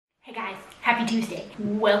Happy Tuesday.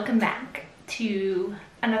 Welcome back to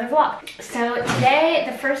another vlog. So today,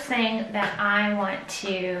 the first thing that I want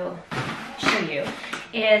to show you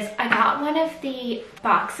is I got one of the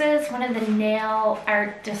boxes, one of the nail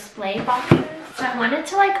art display boxes. So I wanted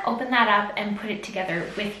to like open that up and put it together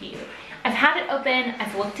with you. I've had it open,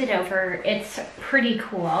 I've looked it over, it's pretty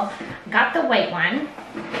cool. I got the white one.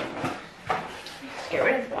 Let's get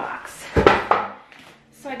rid of the box.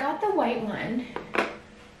 So I got the white one.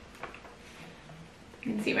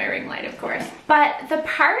 You can see my ring light, of course. But the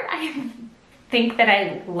part I think that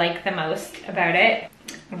I like the most about it,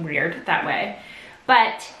 I'm weird that way,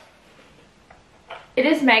 but it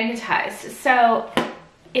is magnetized. So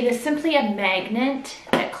it is simply a magnet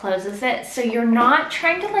that closes it. So you're not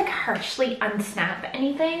trying to like harshly unsnap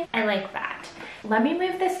anything. I like that. Let me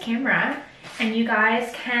move this camera and you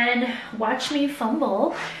guys can watch me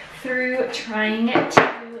fumble through trying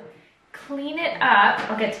to clean it up.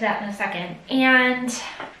 I'll get to that in a second, and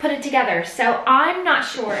put it together. So I'm not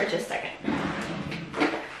sure, just a second.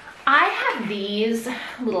 I have these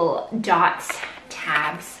little dots,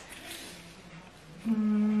 tabs.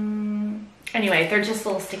 Anyway, they're just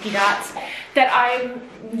little sticky dots that I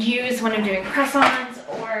use when I'm doing press-ons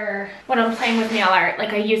or when I'm playing with nail art.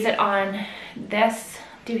 Like I use it on this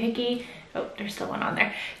doohickey. Oh, there's still one on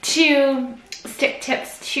there. To stick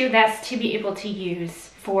tips to this to be able to use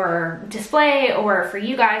for display or for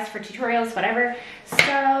you guys for tutorials, whatever. So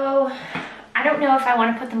I don't know if I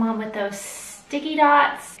want to put them on with those sticky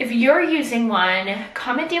dots. If you're using one,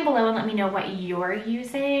 comment down below and let me know what you're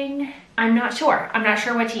using. I'm not sure. I'm not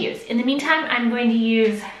sure what to use. In the meantime, I'm going to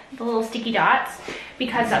use the little sticky dots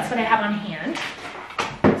because that's what I have on hand.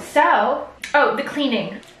 So, oh, the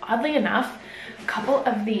cleaning. Oddly enough, a couple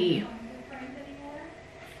of the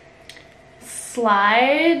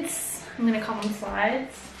slides, I'm gonna call them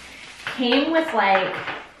slides, came with like,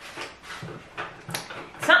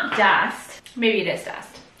 it's not dust, maybe it is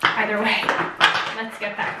dust. Either way, let's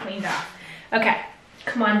get that cleaned off. Okay,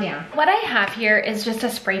 come on down. What I have here is just a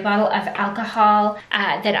spray bottle of alcohol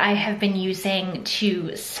that I have been using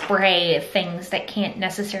to spray things that can't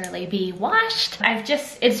necessarily be washed.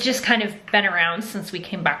 It's just kind of been around since we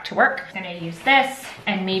came back to work. I'm gonna use this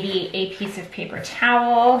and maybe a piece of paper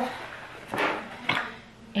towel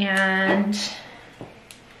and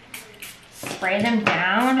spray them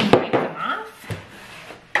down and wipe them off.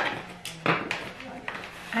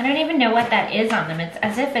 I don't even know what that is on them. It's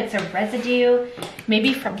as if it's a residue,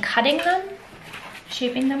 maybe from cutting them,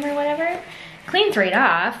 shaping them or whatever. Cleans right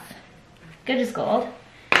off, good as gold.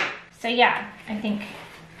 So yeah, I think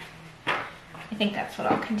that's what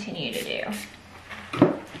I'll continue to do.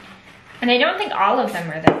 And I don't think all of them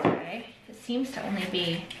are this way. It seems to only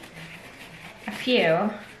be a few.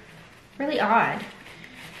 Really odd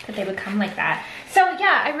that they would come like that. So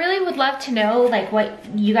yeah, I really would love to know like what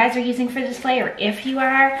you guys are using for display, or if you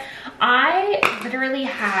are. I literally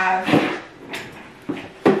have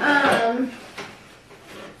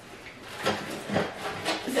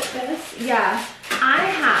is it this? Yeah, I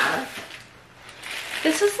have,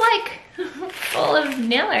 this is like full of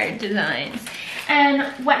nail art designs. And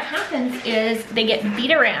what happens is they get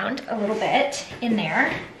beat around a little bit in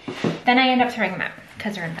there. Then I end up throwing them out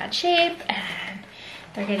because they're in bad shape and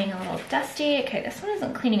they're getting a little dusty. Okay, this one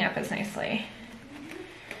isn't cleaning up as nicely.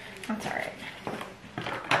 That's all right.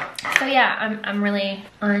 So yeah, I'm really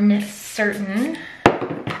uncertain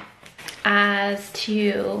as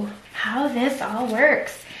to how this all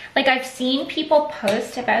works. Like I've seen people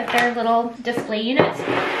post about their little display units.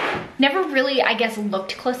 Never really, I guess,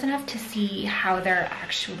 looked close enough to see how they're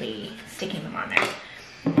actually sticking them on there.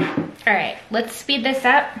 All right, let's speed this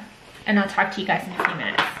up and I'll talk to you guys in a few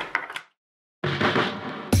minutes.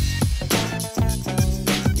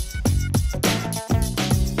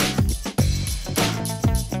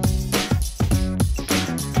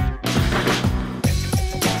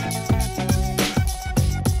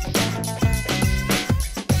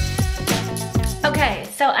 Okay,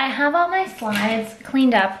 so I have all my slides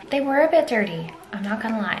cleaned up. They were a bit dirty, I'm not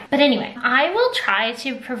gonna lie. But anyway, I will try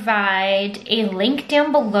to provide a link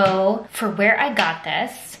down below for where I got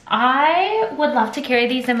this. I would love to carry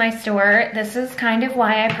these in my store. This is kind of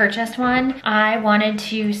why I purchased one. I wanted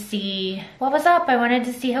to see what was up. I wanted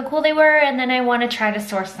to see how cool they were, and then I want to try to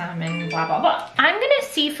source them and blah, blah, blah. I'm gonna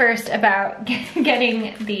see first about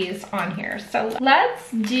getting these on here. So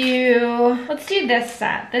let's do this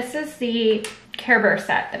set. This is the Care Bear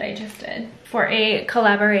set that I just did for a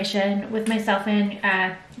collaboration with myself and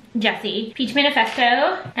Jessie. Peach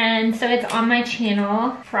Manifesto. And so it's on my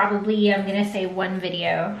channel. Probably, I'm gonna say 1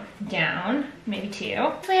 video down, maybe 2.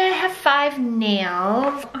 So I have 5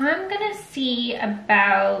 nails. I'm gonna see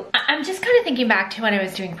about, I'm just kind of thinking back to when I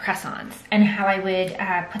was doing press-ons and how I would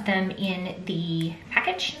put them in the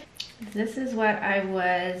package. This is what I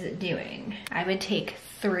was doing. I would take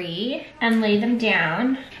 3 and lay them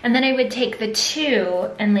down, and then I would take the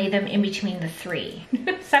 2 and lay them in between the 3.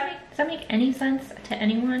 Does that make any sense to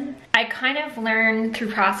anyone? I kind of learned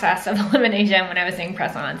through process of elimination when I was doing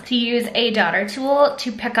press-ons to use a daughter tool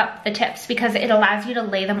to pick up the tips because it allows you to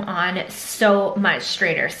lay them on so much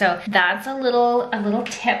straighter. So that's a little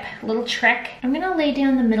tip, a little trick. I'm gonna lay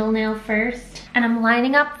down the middle nail first, and I'm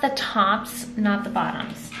lining up the tops, not the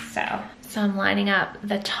bottoms. So I'm lining up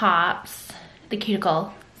the tops, the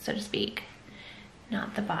cuticle, so to speak,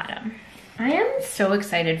 not the bottom. I am so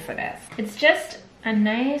excited for this. It's just a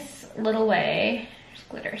nice little way, there's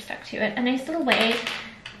glitter stuck to it, a nice little way,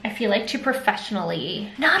 I feel like, to professionally,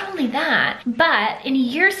 not only that, but in a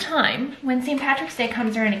year's time, when St. Patrick's Day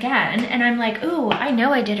comes around again, and I'm like, ooh, I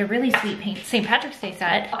know I did a really sweet St. Patrick's Day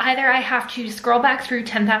set, either I have to scroll back through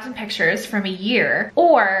 10,000 pictures from a year,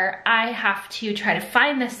 or I have to try to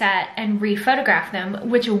find the set and re-photograph them,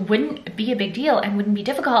 which wouldn't be a big deal and wouldn't be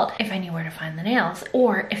difficult if I knew where to find the nails,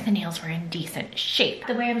 or if the nails were in decent shape.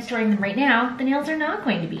 The way I'm storing them right now, the nails are not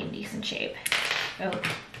going to be in decent shape. Oh.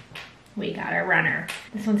 We got a runner.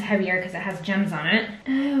 This one's heavier because it has gems on it.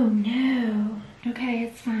 Oh no. Okay,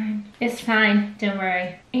 it's fine. It's fine, don't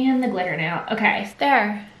worry. And the glitter nail. Okay,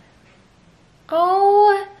 there.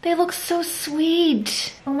 Oh, they look so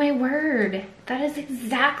sweet. Oh my word. That is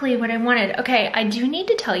exactly what I wanted. Okay, I do need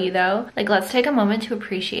to tell you though, like, let's take a moment to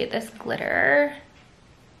appreciate this glitter.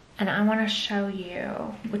 And I want to show you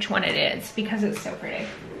which one it is because it's so pretty.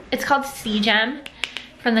 It's called Sea Gem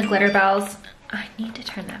from the Glitterbels. I need to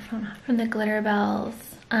turn that phone off. From the Glitterbels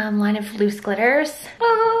line of loose glitters.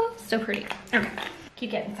 Oh, so pretty. Okay,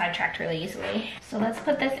 keep getting sidetracked really easily. So let's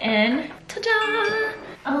put this in. Ta-da!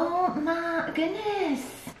 Oh my goodness.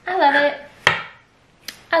 I love it.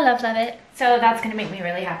 I love it. So that's gonna make me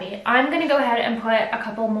really happy. I'm gonna go ahead and put a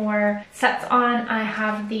couple more sets on. I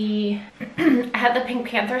have the, I have the Pink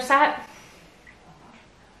Panther set.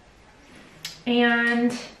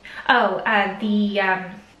 And, oh,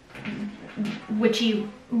 the, witchy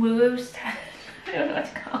woos. I don't know what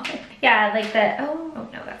to call it. Yeah, like the, oh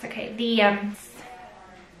no, that's okay. The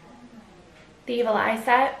Evil Eye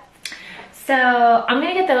set. So I'm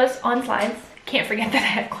gonna get those on slides. Can't forget that I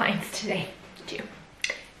have clients today too.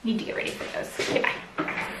 Need to get ready for those. Okay,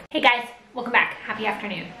 bye. Hey guys, welcome back. Happy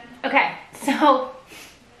afternoon. Okay, so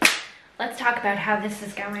let's talk about how this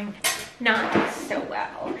is going. Not so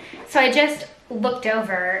well. So I just looked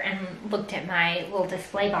over and looked at my little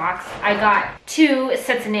display box. I got 2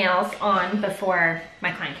 sets of nails on before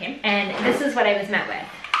my client came, and this is what I was met with.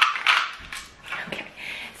 Okay,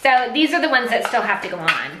 so these are the ones that still have to go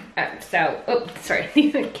on. Oh, sorry,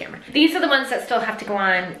 these are the camera. These are the ones that still have to go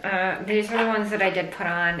on. These are the ones that I did put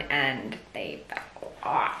on and they fell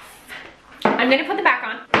off. I'm gonna put them back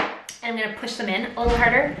on. I'm gonna push them in a little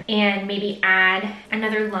harder and maybe add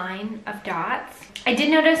another line of dots. I did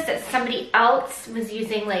notice that somebody else was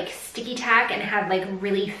using like sticky tack and had like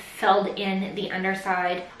really filled in the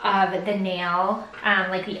underside of the nail,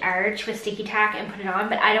 like the arch with sticky tack and put it on,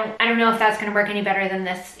 but I don't know if that's gonna work any better than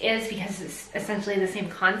this is because it's essentially the same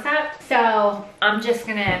concept. So I'm just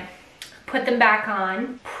gonna put them back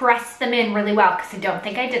on, press them in really well, because I don't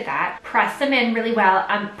think I did that. Press them in really well,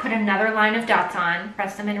 put another line of dots on,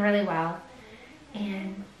 press them in really well,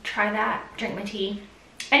 and try that, drink my tea.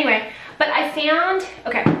 Anyway, but I found,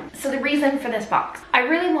 okay, so the reason for this box, I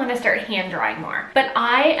really want to start hand drawing more, but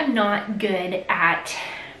I am not good at,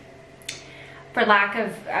 for lack of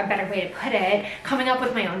a better way to put it, coming up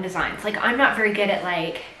with my own designs. Like, I'm not very good at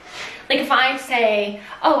like if I say,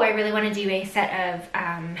 oh, I really want to do a set of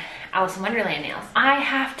Alice in Wonderland nails, I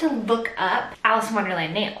have to look up Alice in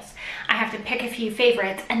Wonderland nails. I have to pick a few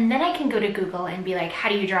favorites, and then I can go to Google and be like, how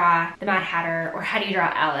do you draw the Mad Hatter, or how do you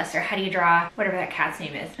draw Alice, or how do you draw whatever that cat's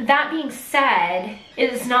name is. That being said,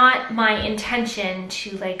 it is not my intention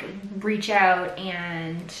to like reach out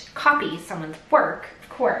and copy someone's work, of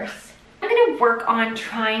course. I'm gonna work on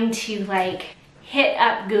trying to like hit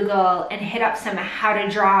up Google and hit up some how to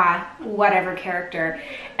draw whatever character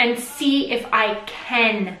and see if I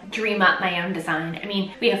can dream up my own design. I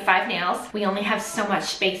mean, we have 5 nails. We only have so much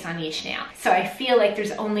space on each nail. So I feel like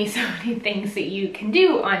there's only so many things that you can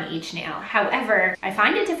do on each nail. However, I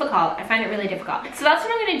find it difficult. I find it really difficult. So that's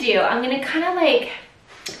what I'm gonna do. I'm gonna kind of like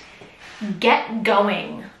get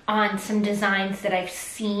going on some designs that I've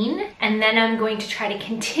seen, and then I'm going to try to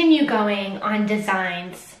continue going on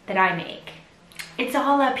designs that I make. It's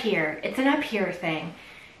all up here. It's an up here thing.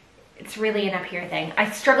 It's really an up here thing. I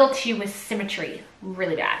struggle too with symmetry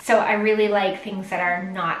really bad. So I really like things that are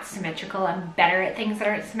not symmetrical. I'm better at things that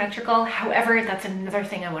aren't symmetrical. However, that's another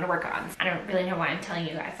thing I want to work on. I don't really know why I'm telling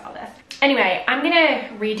you guys all this. Anyway, I'm gonna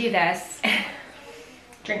redo this,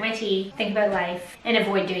 drink my tea, think about life, and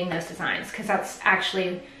avoid doing those designs, because that's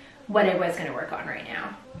actually what I was gonna work on right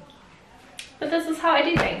now. But this is how I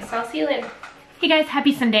do things, so I'll see you later. Hey guys,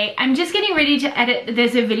 happy Sunday. I'm just getting ready to edit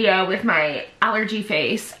this video with my allergy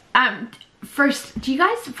face. First, do you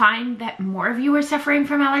guys find that more of you are suffering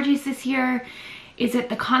from allergies this year? Is it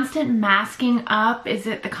the constant masking up? Is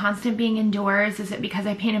it the constant being indoors? Is it because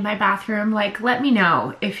I painted my bathroom? Like, let me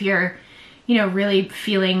know if you're, you know, really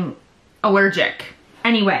feeling allergic.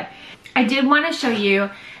 Anyway, I did want to show you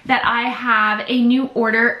that I have a new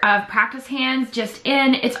order of practice hands just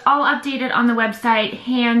in. It's all updated on the website,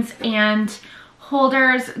 hands and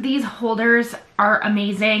holders. These holders are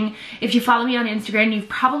amazing. If you follow me on Instagram, you've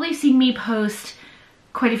probably seen me post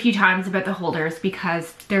quite a few times about the holders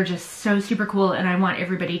because they're just so super cool and I want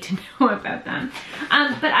everybody to know about them.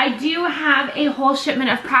 But I do have a whole shipment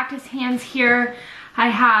of practice hands here. I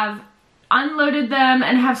have unloaded them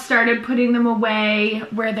and have started putting them away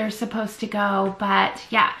where they're supposed to go. But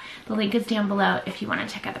yeah, the link is down below if you want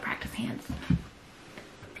to check out the practice hands.